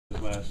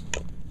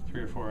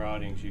3 or 4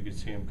 outings, you could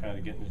see him kind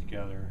of getting it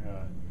together.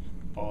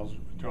 Ball's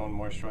throwing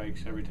more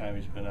strikes every time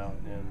he's been out,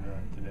 and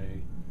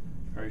today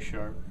very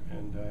sharp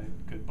and a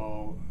good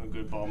ball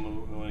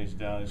movement when he's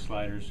down. His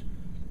sliders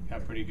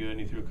got pretty good, and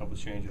he threw a couple of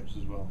changeups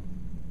as well.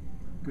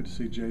 Good to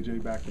see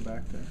JJ back to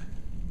back there.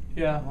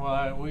 Yeah,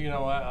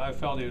 well, I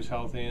felt he was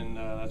healthy, and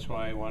that's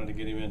why I wanted to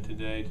get him in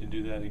today to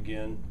do that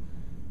again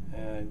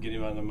and get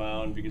him on the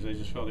mound, because I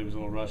just felt he was a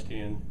little rusty,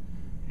 and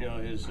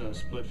his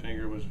split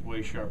finger was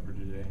way sharper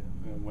today,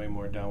 way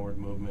more downward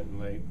movement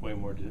and way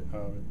more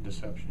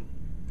deception.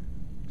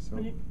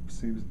 So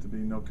seems to be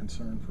no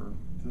concern for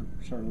the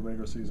start of the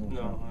regular season.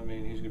 No, I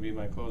mean, he's going to be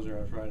my closer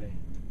on Friday.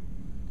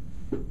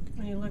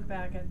 When you look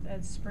back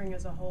at spring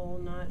as a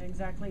whole, not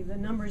exactly the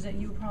numbers that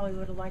you probably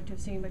would have liked to have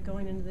seen, but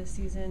going into this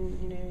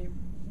season,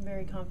 you're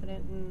very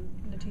confident in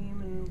the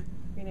team and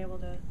being able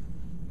to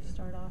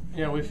start off.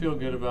 Yeah, we feel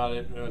good about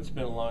it. It's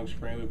been a long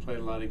spring. We played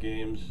a lot of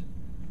games.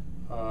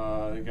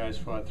 The guys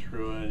fought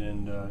through it,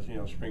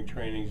 and spring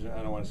trainings,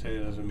 I don't want to say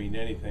that doesn't mean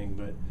anything,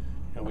 but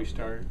we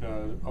start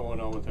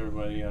 0-0 with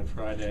everybody on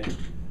Friday,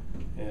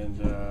 and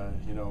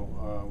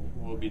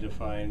we'll be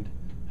defined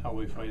how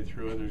we fight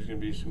through it. There's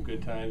going to be some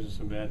good times and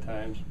some bad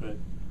times, but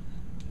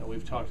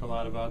we've talked a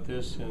lot about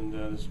this, and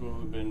this is what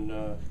we've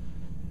been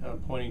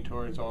pointing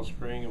towards all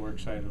spring, and we're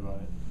excited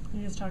about it. Can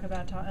you just talk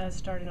about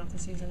starting off the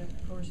season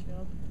at Coors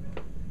Field?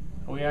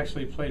 We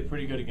actually played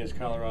pretty good against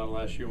Colorado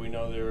last year. We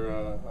know they're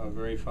a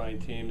very fine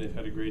team. They've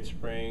had a great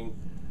spring.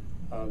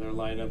 Their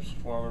lineup's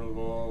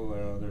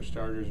formidable. Their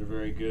starters are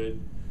very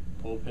good.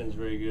 Bullpen's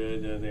very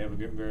good. They have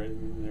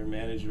they're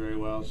managed very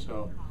well.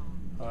 So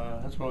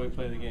that's why we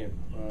play the game.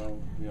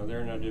 They're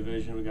in our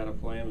division. We got to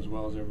play them as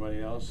well as everybody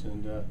else,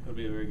 and it'll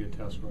be a very good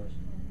test for us.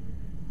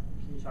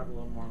 Can you talk a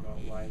little more about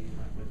why you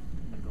went with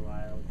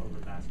Nikolai over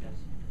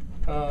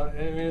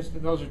Vasquez?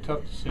 Those are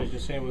tough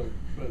decisions. Same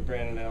with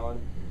Brandon Allen.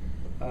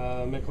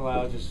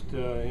 Nikolai just,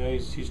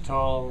 he's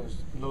tall,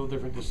 a little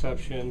different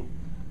deception.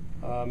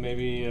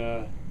 Maybe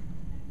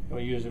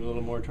we use him a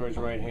little more towards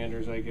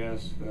right-handers, I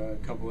guess. A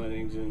couple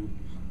innings, and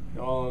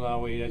all in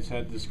all, we just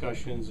had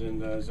discussions,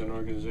 and as an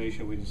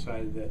organization, we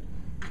decided that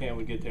Cam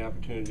would get the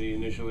opportunity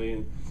initially,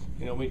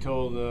 and we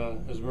told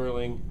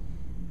Esmerling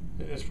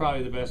it's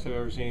probably the best I've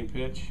ever seen him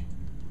pitch.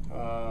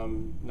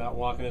 Not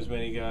walking as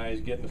many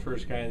guys, getting the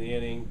first guy in the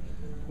inning,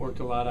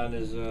 worked a lot on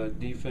his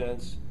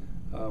defense.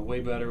 Way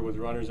better with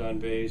runners on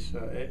base.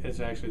 It's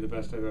actually the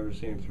best I've ever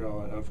seen him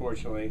throw. And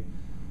unfortunately,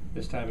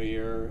 this time of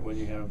year, when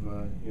you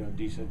have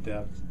decent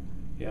depth,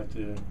 you have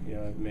to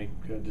make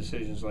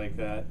decisions like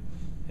that.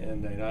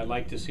 And I'd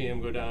like to see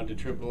him go down to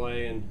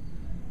AAA, and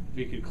if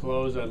he could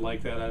close, I'd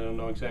like that. I don't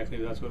know exactly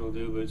if that's what he'll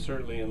do, but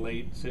certainly in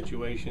late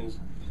situations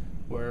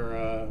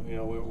where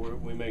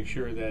we make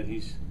sure that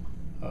he's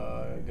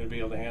going to be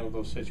able to handle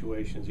those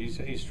situations.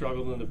 He's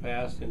struggled in the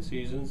past in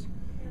seasons.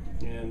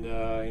 And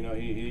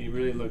he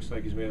really looks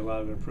like he's made a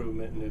lot of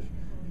improvement, and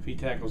if he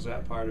tackles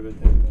that part of it,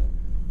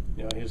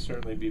 then he'll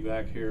certainly be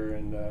back here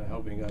and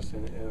helping us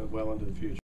well into the future.